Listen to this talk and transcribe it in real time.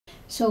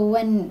So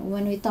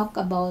when we talk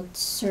about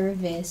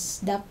service,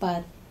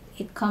 dapat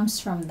it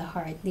comes from the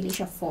heart, dili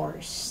siya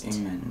forced.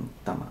 Amen.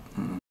 Tama.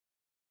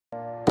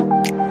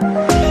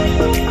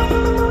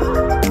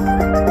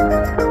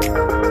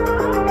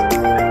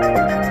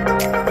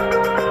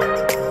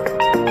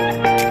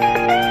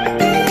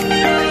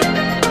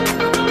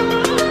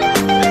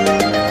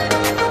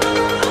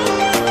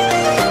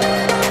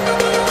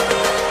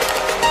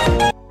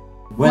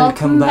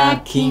 Welcome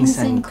back, Kings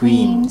and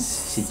Queens.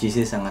 Si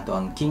Jesus ang ato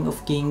ang King of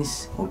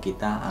Kings, o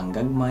kita ang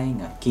gagmay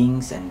nga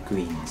Kings and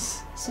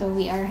Queens. So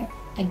we are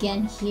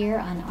again here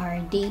on our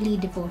daily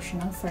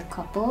devotional for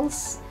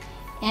couples,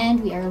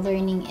 and we are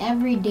learning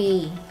every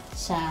day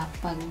sa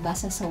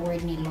pagbasa sa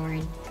word ni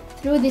Lord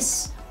through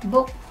this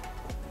book,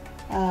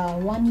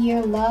 1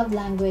 Year Love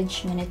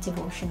Language Minute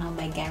Devotional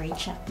by Gary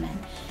Chapman.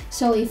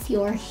 So if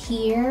you're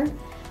here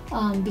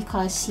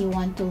because you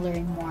want to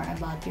learn more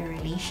about your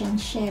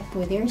relationship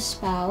with your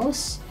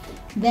spouse,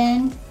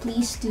 then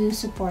please do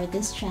support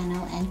this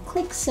channel and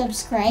click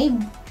subscribe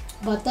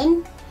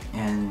button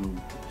and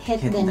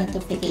hit the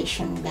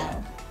notification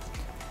bell.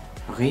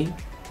 Okay,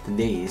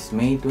 today is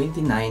May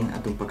 29,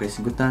 atong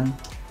pagkasigutan,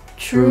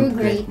 True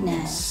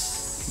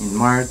Greatness. In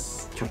Mark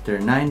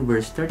chapter 9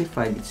 verse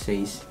 35 it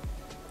says,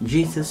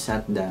 Jesus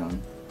sat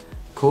down,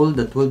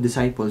 called the 12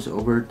 disciples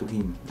over to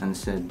him, and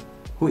said,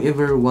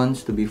 "Whoever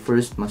wants to be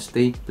first must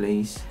take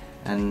place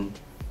and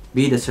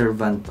be the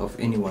servant of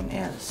anyone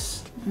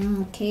else."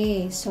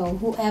 Okay, so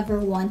whoever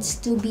wants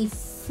to be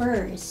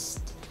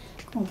first,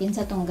 kung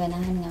kinsa tong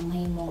ganahan nga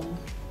mahimong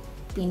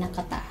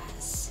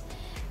pinakataas,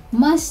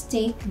 must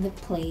take the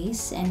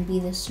place and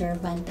be the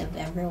servant of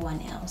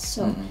everyone else.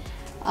 So,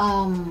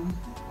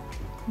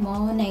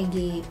 mao na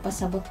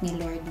pasabot ni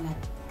Lord nga,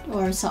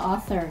 or sa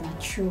author nga,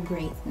 true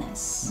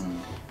greatness.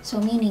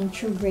 So meaning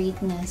true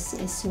greatness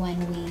is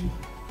when we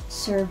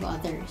serve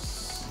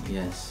others.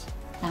 Yes.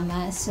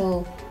 Tama.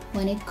 So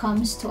when it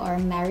comes to our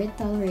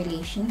marital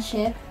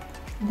relationship,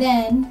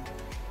 then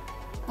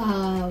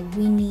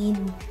we need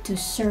to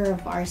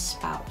serve our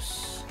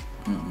spouse.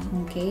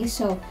 Okay,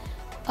 so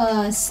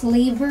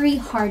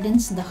slavery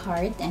hardens the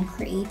heart and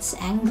creates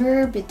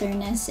anger,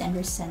 bitterness, and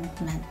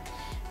resentment.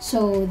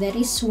 So that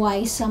is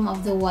why some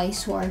of the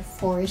wives who are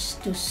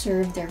forced to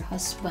serve their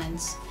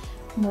husbands,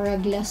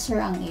 murag lesser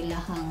ang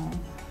ilahang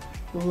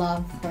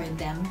love for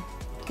them,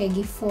 kay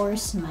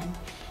gi-force man.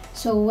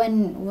 So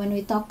when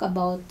we talk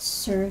about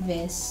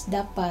service,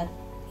 dapat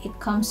it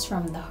comes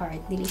from the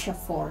heart, dili siya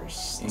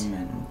forced.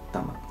 Amen.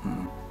 Tama.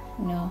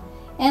 No.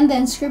 And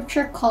then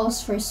scripture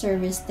calls for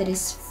service that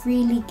is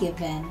freely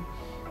given.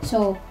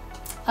 So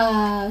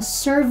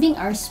serving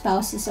our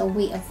spouse is a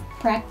way of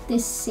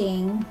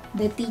practicing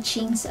the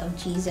teachings of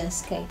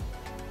Jesus. Kay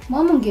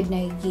mo man gyud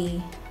na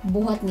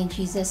buhat ni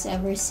Jesus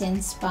ever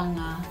since pa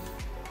nga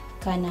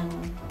kanang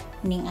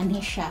ning anhi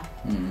siya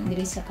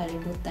diri sa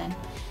kalibutan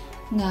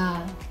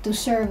nga to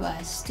serve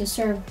us,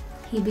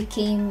 he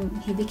became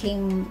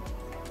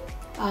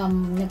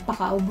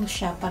nagpakaubos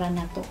siya para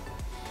nato.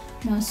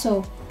 No,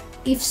 so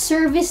if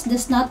service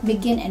does not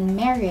begin in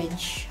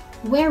marriage,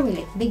 where will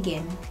it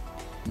begin?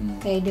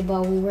 Kaya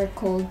diba we were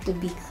called to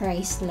be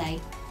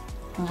Christ-like.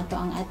 Ang ato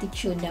ang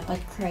attitude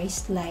dapat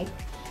Christ-like.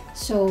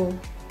 So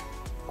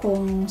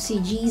kung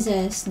si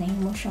Jesus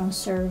nahimo siyang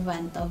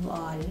servant of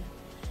all,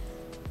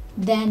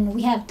 then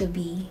we have to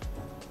be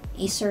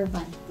a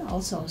servant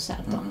also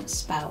sa atong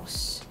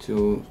spouse.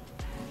 To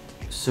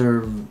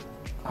serve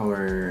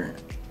our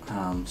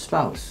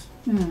spouse.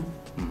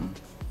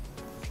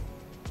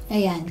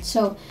 Ayan.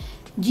 So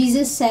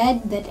Jesus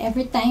said that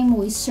every time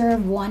we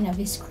serve one of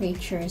His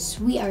creatures,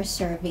 we are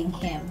serving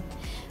Him.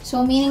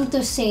 So meaning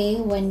to say,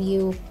 when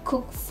you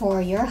cook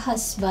for your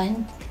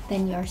husband,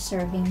 then you are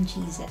serving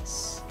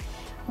Jesus.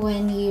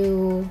 When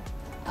you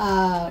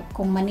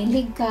kung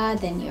manilig ka,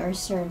 then you are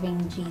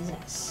serving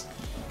Jesus.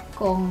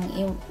 Kung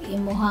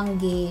imuhang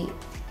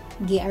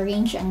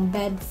gi-arrange ang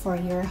bed for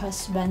your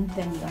husband,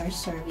 then you are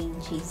serving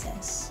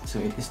Jesus. So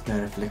it is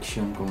the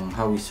reflection kung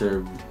how we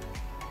serve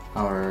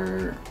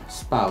our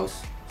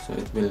spouse. So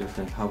it will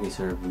reflect how we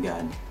serve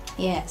God.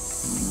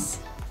 Yes.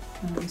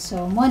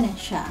 So mo na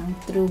siya ang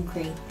true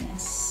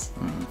greatness.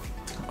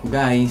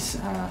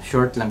 Guys,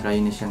 short lang kayo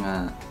ni siya nga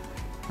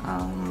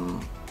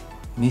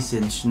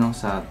message no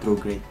sa true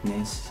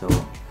greatness. So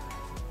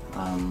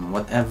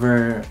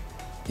whatever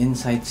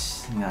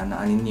insights nga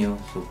naanin niyo,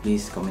 so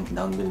please comment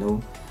down below,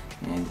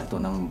 and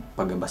ato nang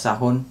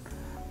pagbasahon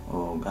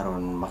o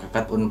aron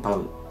makakaton pa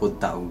pud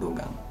ta og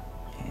dugang.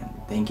 And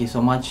thank you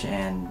so much,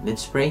 and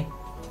let's pray.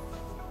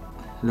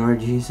 Lord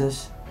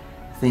Jesus,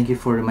 thank you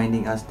for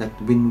reminding us that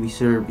when we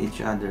serve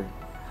each other,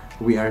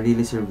 we are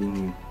really serving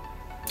you.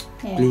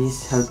 Yes. Please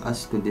help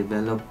us to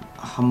develop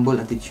a humble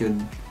attitude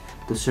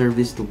to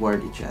service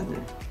toward each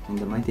other. In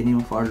the mighty name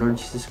of our Lord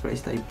Jesus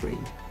Christ, I pray.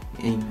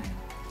 Amen.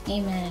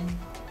 Amen.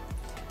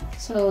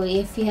 So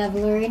if you have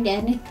learned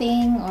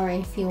anything, or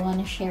if you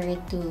want to share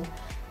it to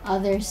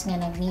others nga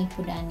nag-need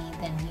po dani,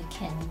 then you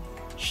can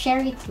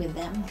share it with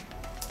them.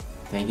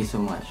 Thank you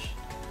so much.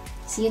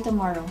 See you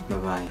tomorrow.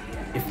 Bye-bye.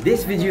 If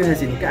this video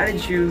has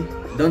encouraged you,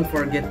 don't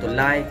forget to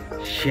like,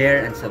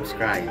 share, and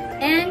subscribe.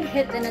 And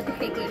hit the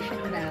notification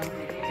bell.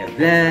 God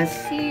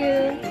bless! See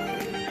you!